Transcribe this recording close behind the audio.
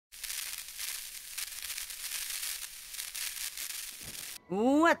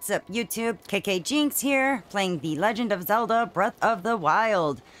What's up, YouTube? KKJinxx here, playing The Legend of Zelda Breath of the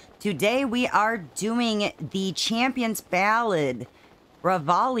Wild. Today we are doing the Champion's Ballad,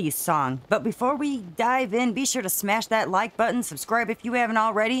 Revali song. But before we dive in, be sure to smash that like button, subscribe if you haven't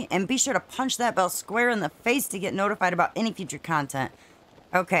already, and be sure to punch that bell square in the face to get notified about any future content.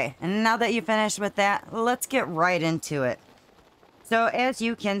 Okay, and now that you've finished with that, let's get right into it. So as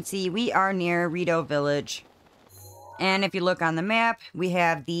you can see, we are near Rito Village. And if you look on the map, we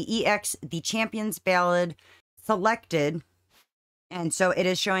have the EX, the Champion's Ballad, selected. And so it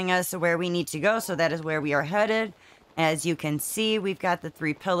is showing us where we need to go, so that is where we are headed. As you can see, we've got the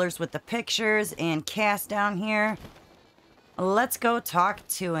 3 pillars with the pictures and cast down here. Let's go talk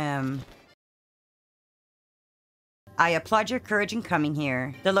to him. I applaud your courage in coming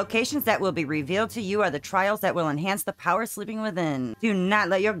here. The locations that will be revealed to you are the trials that will enhance the power sleeping within. Do not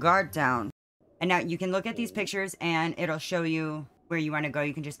let your guard down. And now you can look at these pictures and it'll show you where you want to go.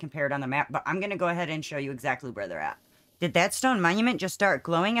 You can just compare it on the map, but I'm going to go ahead and show you exactly where they're at. Did that stone monument just start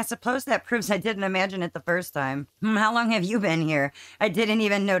glowing? I suppose that proves I didn't imagine it the first time. How long have you been here? I didn't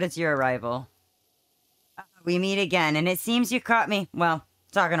even notice your arrival. We meet again, and it seems you caught me. Well,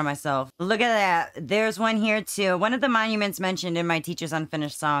 talking to myself. Look at that. There's one here too. One of the monuments mentioned in my teacher's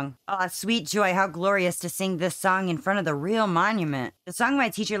unfinished song. Oh, sweet joy. How glorious to sing this song in front of the real monument. The song my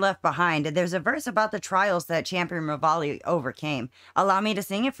teacher left behind. There's a verse about the trials that Champion Revali overcame. Allow me to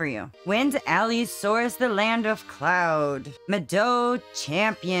sing it for you. Wind alley soars the land of cloud. Meadow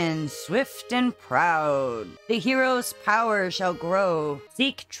champion, swift and proud. The hero's power shall grow.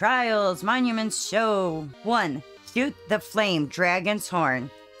 Seek trials, monuments show. 1. Shoot the flame dragon's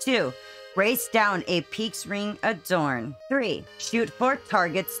horn. 2. Race down a peak's ring adorn. 3. Shoot 4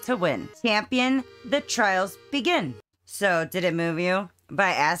 targets to win. Champion, the trials begin. So, did it move you? By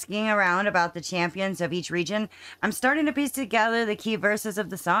asking around about the champions of each region, I'm starting to piece together the key verses of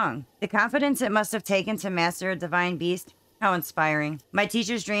the song. The confidence it must have taken to master a divine beast. How inspiring. My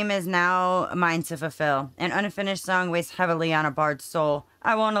teacher's dream is now mine to fulfill. An unfinished song weighs heavily on a bard's soul.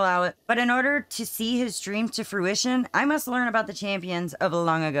 I won't allow it. But in order to see his dream to fruition, I must learn about the champions of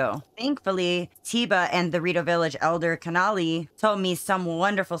long ago. Thankfully, Tiba and the Rito Village elder Kanali told me some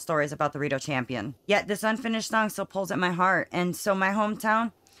wonderful stories about the Rito champion. Yet this unfinished song still pulls at my heart, and so my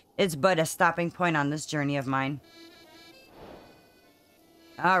hometown is but a stopping point on this journey of mine.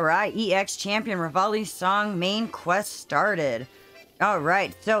 Alright, EX Champion Revali's song main quest started.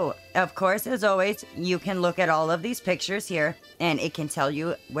 Alright, so, of course, as always, you can look at all of these pictures here, and it can tell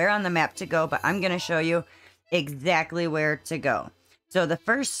you where on the map to go, but I'm going to show you exactly where to go. So the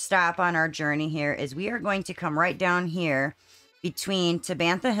first stop on our journey here is we are going to come right down here between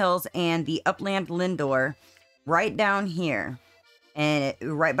Tabantha Hills and the Upland Lindor, right down here, and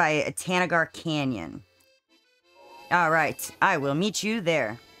right by Tanagar Canyon. Alright, I will meet you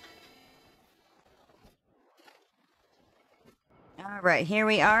there. Alright, here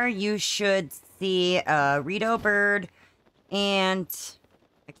we are. You should see a Rito bird and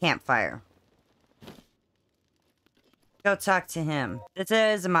a campfire. Go talk to him. This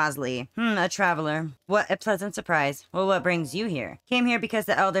is Mosley. A traveler. What a pleasant surprise. Well, what brings you here? Came here because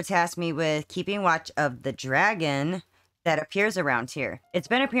the elder tasked me with keeping watch of the dragon that appears around here. It's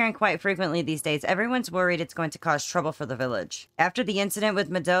been appearing quite frequently these days. Everyone's worried it's going to cause trouble for the village. After the incident with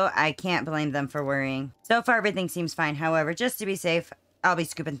Meadow, I can't blame them for worrying. So far, everything seems fine. However, just to be safe, I'll be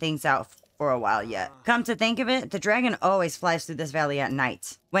scooping things out for a while yet. Come to think of it, the dragon always flies through this valley at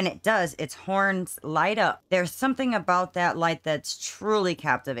night. When it does, its horns light up. There's something about that light that's truly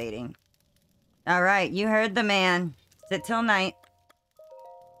captivating. All right, you heard the man. Sit till night.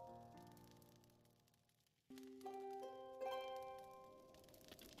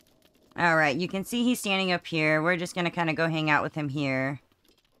 Alright, you can see he's standing up here. We're just going to kind of go hang out with him here.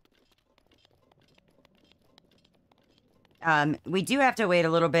 We do have to wait a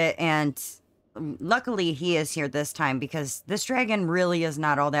little bit, and luckily he is here this time because this dragon really is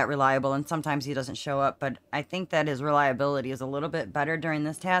not all that reliable, and sometimes he doesn't show up, but I think that his reliability is a little bit better during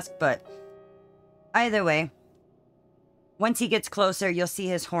this task, but either way, once he gets closer, you'll see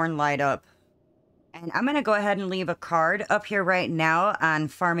his horn light up. And I'm going to go ahead and leave a card up here right now on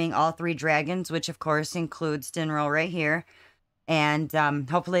farming all 3 dragons, which of course includes Dinraal right here. And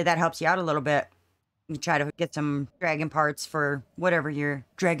hopefully that helps you out a little bit. You try to get some dragon parts for whatever your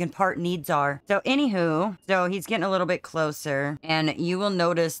dragon part needs are. So anywho, so he's getting a little bit closer. And you will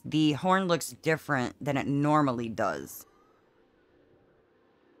notice the horn looks different than it normally does.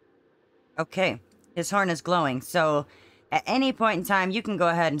 Okay, his horn is glowing. So at any point in time, you can go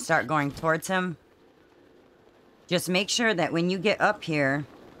ahead and start going towards him. Just make sure that when you get up here,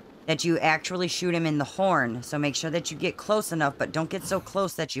 that you actually shoot him in the horn. So make sure that you get close enough, but don't get so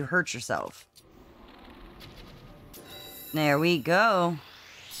close that you hurt yourself. There we go.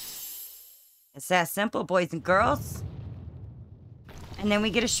 It's that simple, boys and girls. And then we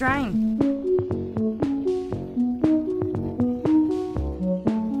get a shrine.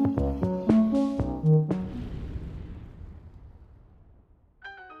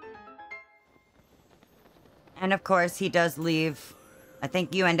 And of course, he does leave. I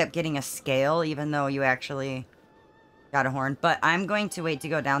think you end up getting a scale, even though you actually got a horn. But I'm going to wait to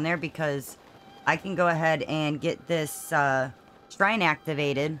go down there because I can go ahead and get this shrine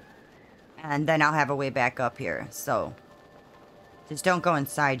activated. And then I'll have a way back up here. So, just don't go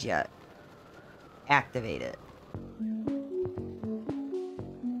inside yet. Activate it.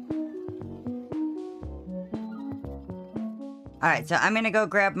 Alright, so I'm going to go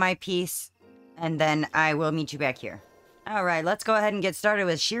grab my piece. And then I will meet you back here. Alright, let's go ahead and get started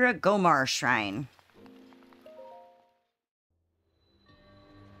with Shira GomaShrine.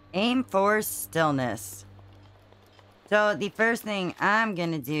 Aim for stillness. So the first thing I'm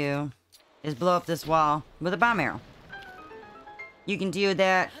gonna do is blow up this wall with a bomb arrow. You can do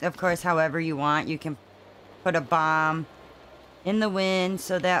that, of course, however you want. You can put a bomb in the wind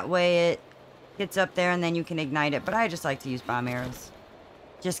so that way it gets up there and then you can ignite it. But I just like to use bomb arrows.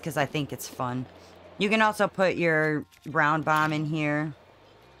 Just because I think it's fun. You can also put your round bomb in here.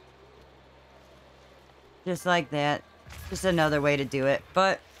 Just like that. Just another way to do it.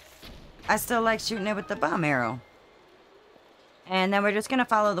 But I still like shooting it with the bomb arrow. And then we're just going to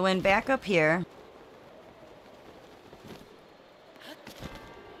follow the wind back up here.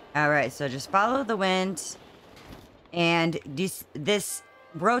 Alright, so just follow the wind. And this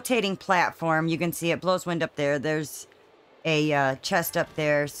rotating platform, you can see it blows wind up there. There's a chest up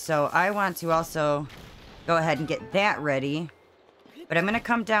there, so I want to also go ahead and get that ready. But I'm going to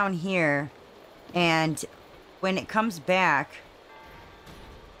come down here, and when it comes back,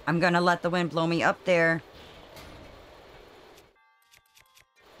 I'm going to let the wind blow me up there.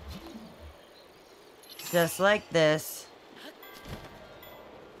 Just like this.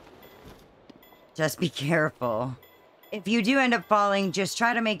 Just be careful. If you do end up falling, just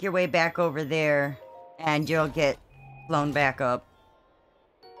try to make your way back over there, and you'll get blown back up.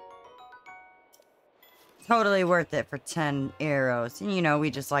 Totally worth it for 10 arrows. And you know, we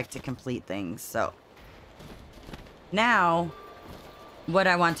just like to complete things, so. Now, what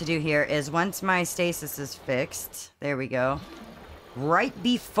I want to do here is once my stasis is fixed, there we go. Right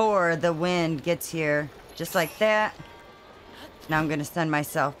before the wind gets here, just like that. Now I'm going to send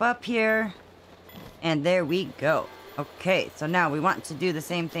myself up here. And there we go. Okay, so now we want to do the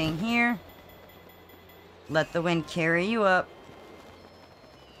same thing here. Let the wind carry you up.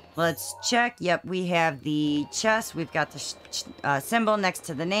 Let's check. Yep, we have the chest. We've got the symbol next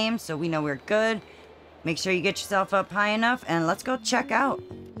to the name, so we know we're good. Make sure you get yourself up high enough, and let's go check out.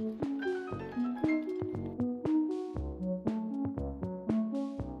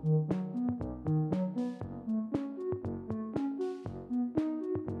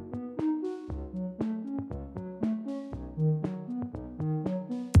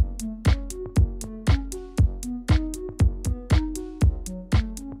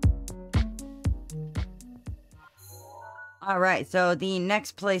 Alright, so the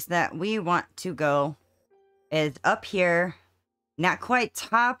next place that we want to go is up here. Not quite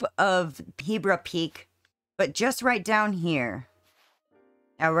top of Hebra Peak, but just right down here.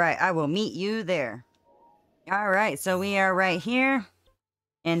 Alright, I will meet you there. Alright, so we are right here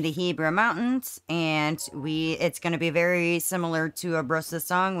in the Hebra Mountains, and it's going to be very similar to a Brosa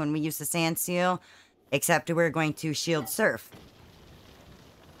song when we use the sand seal, except we're going to shield surf.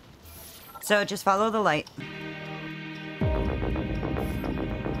 So just follow the light.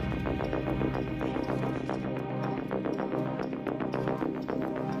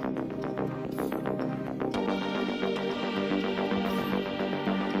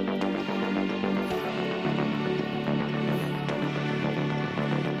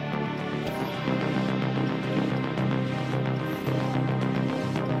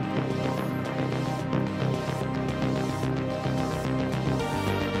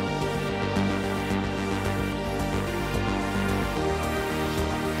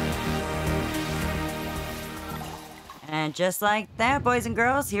 And just like that, boys and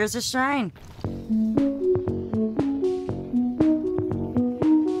girls, here's a shrine.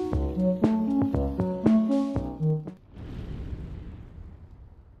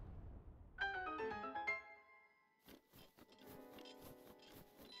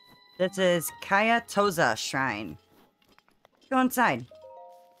 This is Kiah Toza Shrine. Go inside.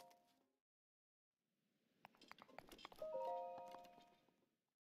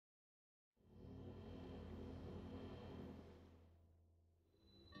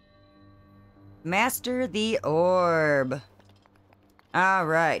 Master the orb.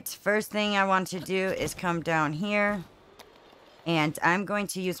 Alright, first thing I want to do is come down here. And I'm going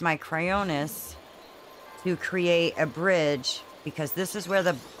to use my Cryonis to create a bridge, because this is where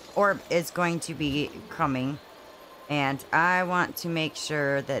the orb is going to be coming. And I want to make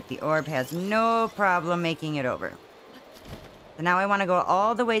sure that the orb has no problem making it over. So now I want to go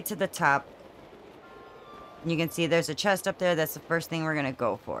all the way to the top. You can see there's a chest up there. That's the first thing we're going to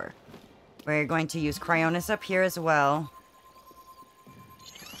go for. We're going to use Cryonis up here as well.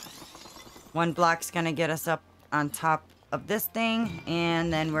 One block's going to get us up on top of this thing.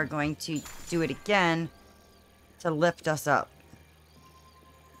 And then we're going to do it again to lift us up.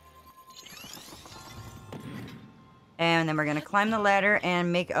 And then we're going to climb the ladder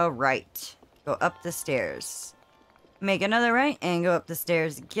and make a right. Go up the stairs. Make another right and go up the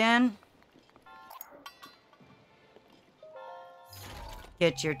stairs again.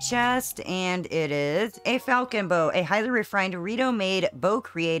 Get your chest, and it is a falcon bow, a highly refined Rito-made bow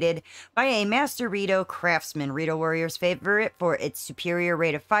created by a master Rito craftsman. Rito warriors favor it for its superior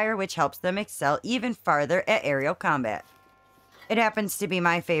rate of fire, which helps them excel even farther at aerial combat. It happens to be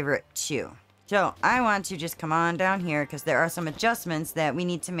my favorite too. So I want to just come on down here because there are some adjustments that we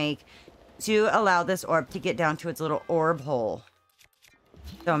need to make to allow this orb to get down to its little orb hole.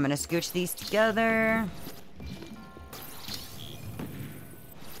 So I'm going to scooch these together.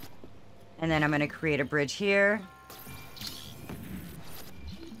 And then I'm going to create a bridge here.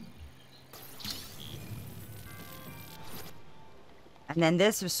 And then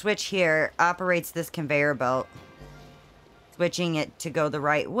this switch here operates this conveyor belt, switching it to go the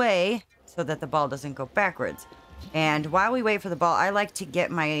right way so that the ball doesn't go backwards. And while we wait for the ball, I like to get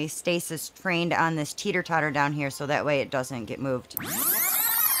my stasis trained on this teeter-totter down here so that way it doesn't get moved.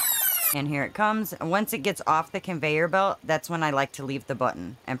 And here it comes. And once it gets off the conveyor belt, that's when I like to leave the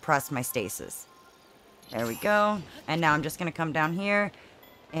button and press my stasis. There we go. And now I'm just going to come down here.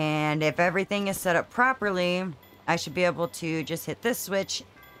 And if everything is set up properly, I should be able to just hit this switch,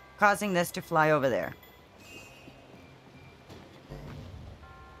 causing this to fly over there.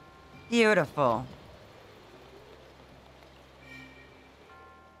 Beautiful.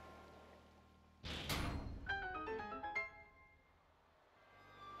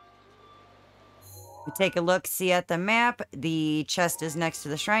 We take a look, see at the map. The chest is next to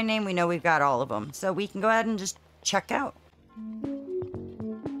the shrine name. We know we've got all of them. So we can go ahead and just check out.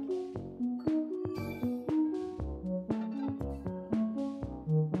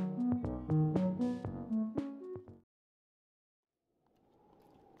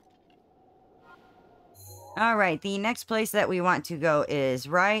 Alright, the next place that we want to go is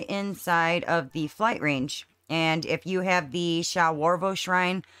right inside of the flight range. And if you have the Shira GomaShrine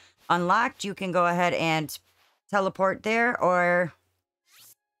Shrine unlocked, you can go ahead and teleport there or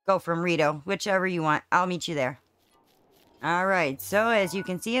go from Rito, whichever you want. I'll meet you there. Alright, so as you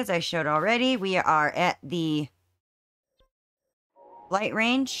can see, as I showed already, we are at the flight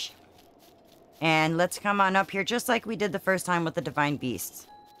range. And let's come on up here just like we did the first time with the Divine Beasts.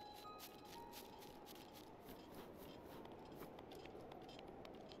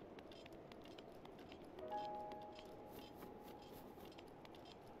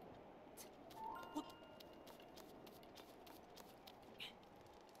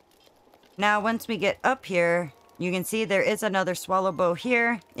 Now, once we get up here, you can see there is another swallow bow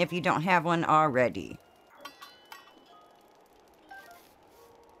here if you don't have one already.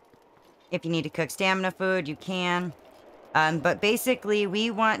 If you need to cook stamina food, you can. But basically,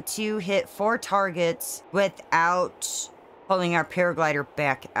 we want to hit 4 targets without pulling our paraglider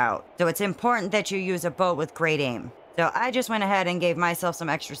back out. So it's important that you use a bow with great aim. So I just went ahead and gave myself some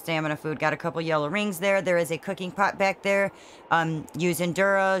extra stamina food. Got a couple yellow rings there. There is a cooking pot back there. Use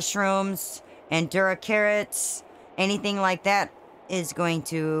Endura shrooms, Endura carrots, anything like that is going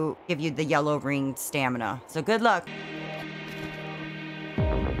to give you the yellow ring stamina. So good luck.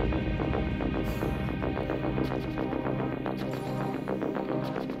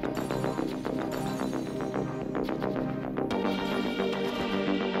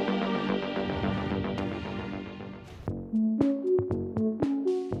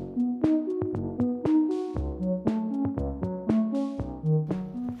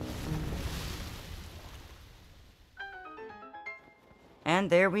 And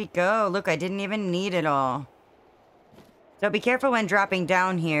there we go. Look, I didn't even need it all. So be careful when dropping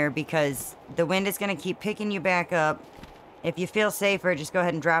down here because the wind is going to keep picking you back up. If you feel safer, just go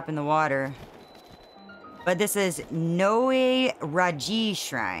ahead and drop in the water. But this is Noe Rajee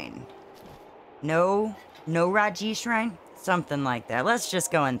Shrine. Noe Rajee Shrine? Something like that. Let's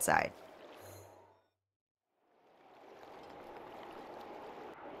just go inside.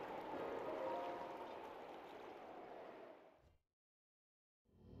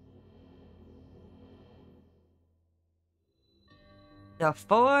 The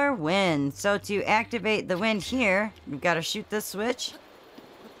 4 wind. So to activate the wind here, you've got to shoot this switch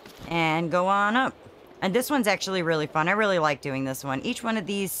and go on up. And this one's actually really fun. I really like doing this one. Each one of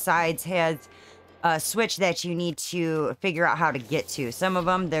these sides has a switch that you need to figure out how to get to. Some of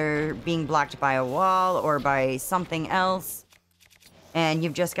them, they're being blocked by a wall or by something else. And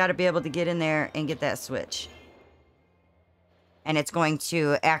you've just got to be able to get in there and get that switch. And it's going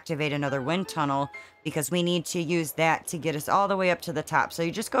to activate another wind tunnel because we need to use that to get us all the way up to the top. So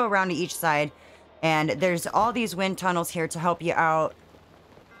you just go around to each side, and there's all these wind tunnels here to help you out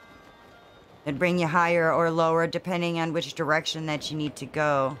and bring you higher or lower depending on which direction that you need to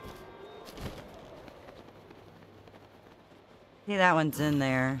go. See, that one's in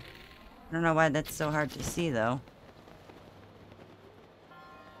there. I don't know why that's so hard to see, though.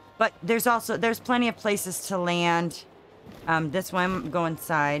 But there's plenty of places to land. This one, I'm going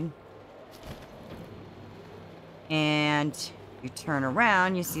side. And you turn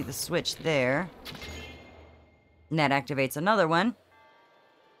around, you see the switch there. And that activates another one.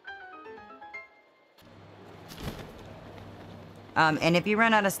 And if you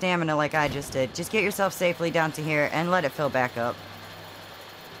run out of stamina like I just did, just get yourself safely down to here and let it fill back up.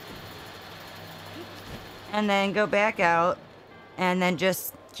 And then go back out. And then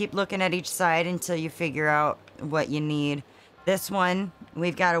just keep looking at each side until you figure out what you need. This one,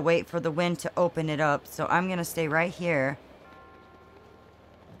 we've got to wait for the wind to open it up. So I'm going to stay right here.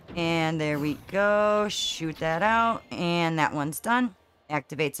 And there we go. Shoot that out. And that one's done.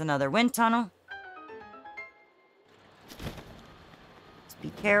 Activates another wind tunnel. Just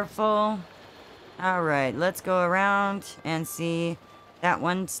be careful. All right, let's go around and see. That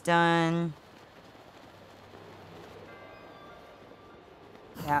one's done.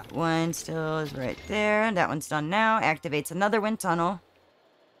 That one still is right there. That one's done now. Activates another wind tunnel.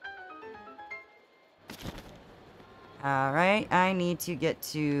 Alright, I need to get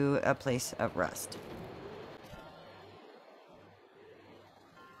to a place of rest.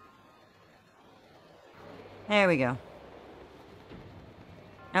 There we go.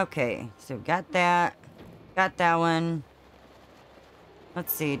 Okay, so got that. Got that one.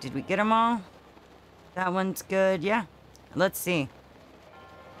 Let's see, did we get them all? That one's good, yeah. Let's see.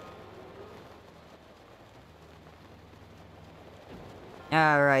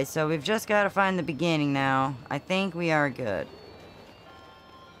 Alright, so we've just got to find the beginning now. I think we are good.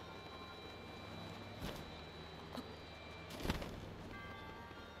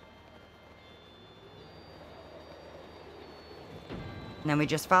 And then we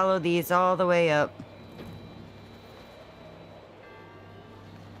just follow these all the way up.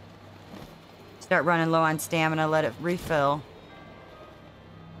 Start running low on stamina, let it refill.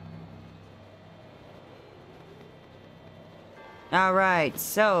 Alright,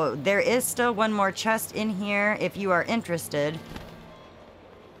 so there is still one more chest in here if you are interested.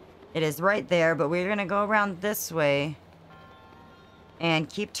 It is right there, but we're going to go around this way. And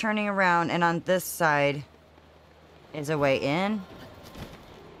keep turning around, and on this side is a way in.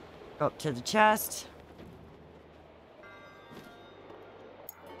 Go up to the chest.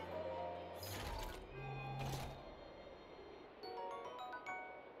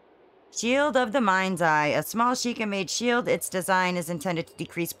 Shield of the Mind's Eye. A small Sheikah-made shield. Its design is intended to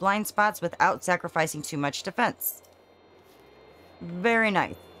decrease blind spots without sacrificing too much defense. Very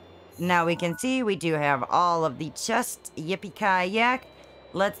nice. Now we can see we do have all of the chests. Yippee-ki-yak.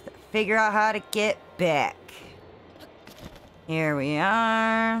 Let's figure out how to get back. Here we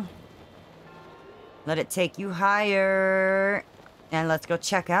are. Let it take you higher. And let's go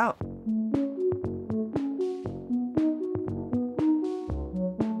check out.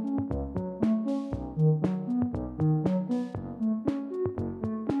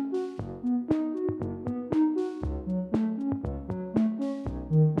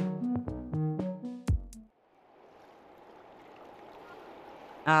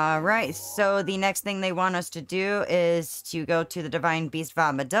 Alright, so the next thing they want us to do is to go to the Divine Beast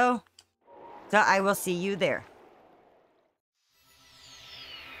Godmode. So I will see you there.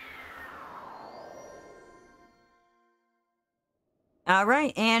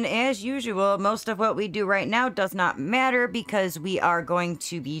 Alright, and as usual, most of what we do right now does not matter because we are going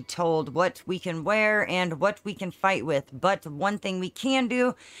to be told what we can wear and what we can fight with. But one thing we can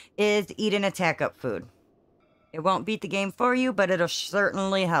do is eat and attack up food. It won't beat the game for you, but it'll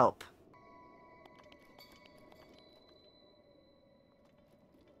certainly help.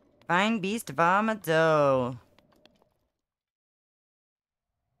 Divine Beast Godmode.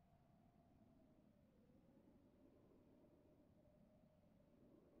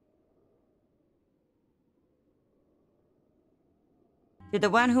 To the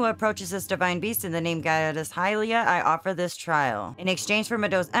one who approaches this divine beast in the name goddess Hylia, I offer this trial. In exchange for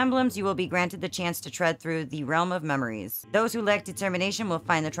Medo's emblems, you will be granted the chance to tread through the realm of memories. Those who lack determination will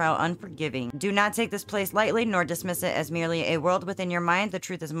find the trial unforgiving. Do not take this place lightly, nor dismiss it as merely a world within your mind. The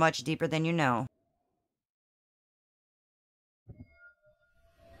truth is much deeper than you know.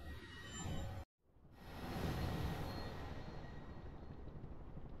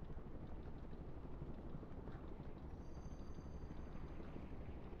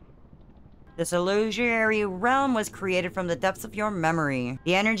 This illusory realm was created from the depths of your memory.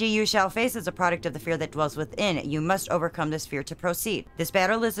 The energy you shall face is a product of the fear that dwells within. You must overcome this fear to proceed. This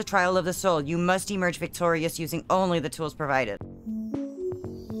battle is the trial of the soul. You must emerge victorious using only the tools provided.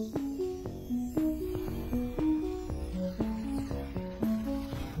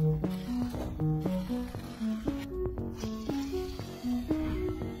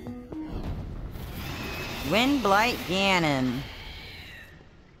 Windblight Ganon.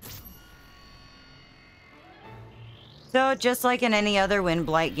 So, just like in any other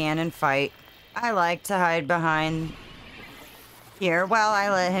Windblight Ganon fight, I like to hide behind here while I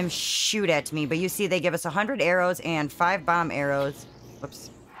let him shoot at me. But you see, they give us 100 arrows and 5 bomb arrows. Whoops.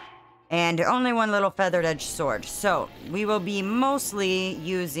 And only one little feathered edge sword. So, we will be mostly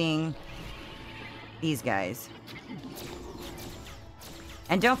using these guys.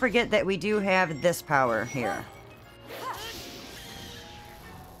 And don't forget that we do have this power here.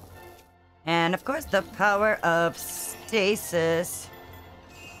 And, of course, the power of stasis.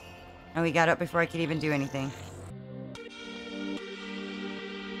 And we got up before I could even do anything.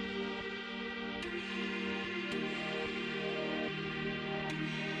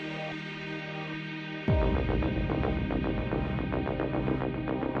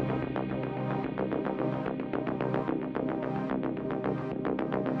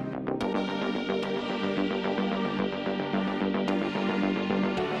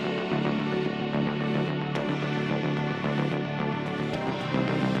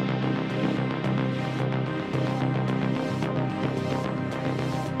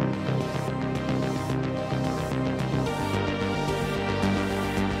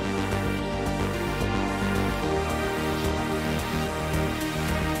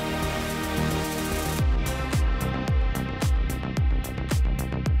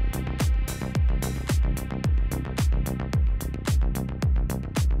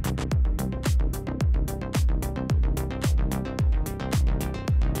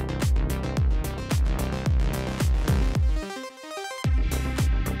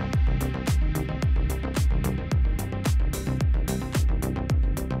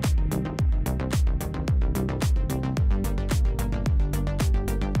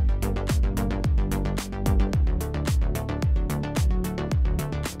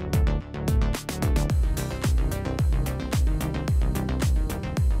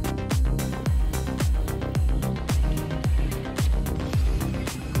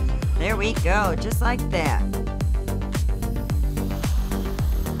 There we go, just like that.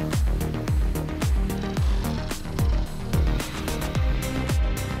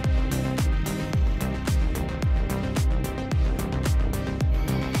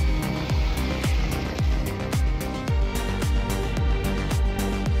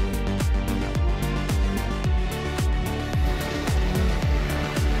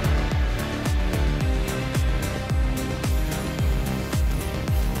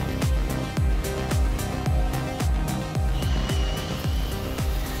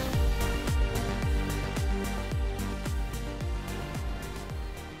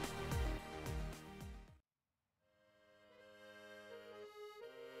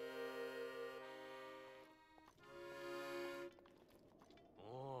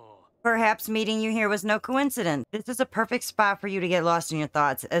 Perhaps meeting you here was no coincidence. This is a perfect spot for you to get lost in your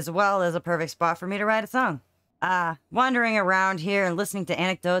thoughts, as well as a perfect spot for me to write a song. Wandering around here and listening to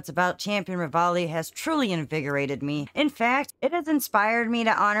anecdotes about Champion Revali has truly invigorated me. In fact, it has inspired me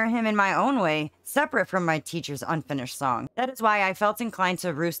to honor him in my own way, separate from my teacher's unfinished song. That is why I felt inclined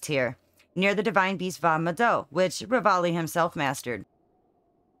to roost here, near the divine beast Veim, which Revali himself mastered.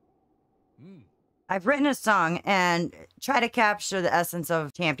 I've written a song and try to capture the essence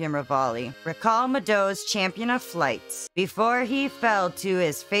of Champion Revali. Recall Medo's champion of flights. Before he fell to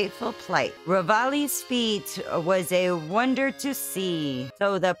his fateful plight, Revali's feat was a wonder to see.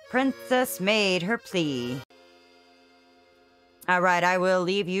 So the princess made her plea. Alright, I will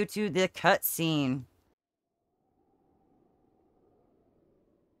leave you to the cutscene.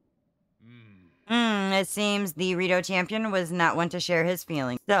 It seems the Rito champion was not one to share his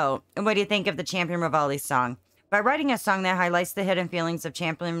feelings. So, what do you think of the Champion Revali song? By writing a song that highlights the hidden feelings of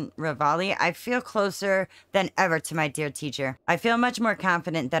Champion Revali, I feel closer than ever to my dear teacher. I feel much more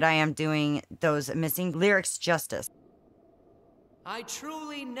confident that I am doing those missing lyrics justice. I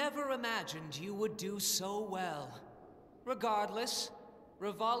truly never imagined you would do so well. Regardless,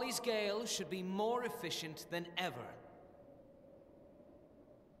 Revali's Gale should be more efficient than ever.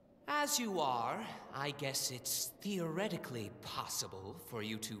 As you are, I guess it's theoretically possible for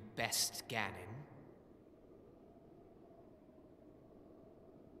you to best Ganon.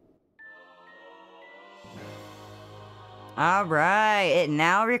 Alright, it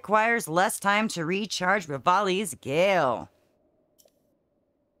now requires less time to recharge Revali's Gale.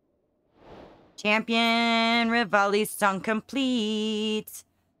 Champion Revali's song complete.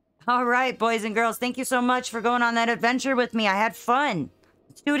 Alright, boys and girls, thank you so much for going on that adventure with me. I had fun.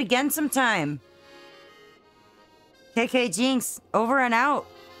 Let's do it again sometime. KKJinxx, over and out.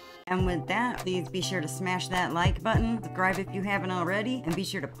 And with that, please be sure to smash that like button, subscribe if you haven't already, and be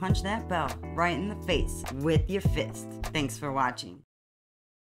sure to punch that bell right in the face with your fist. Thanks for watching.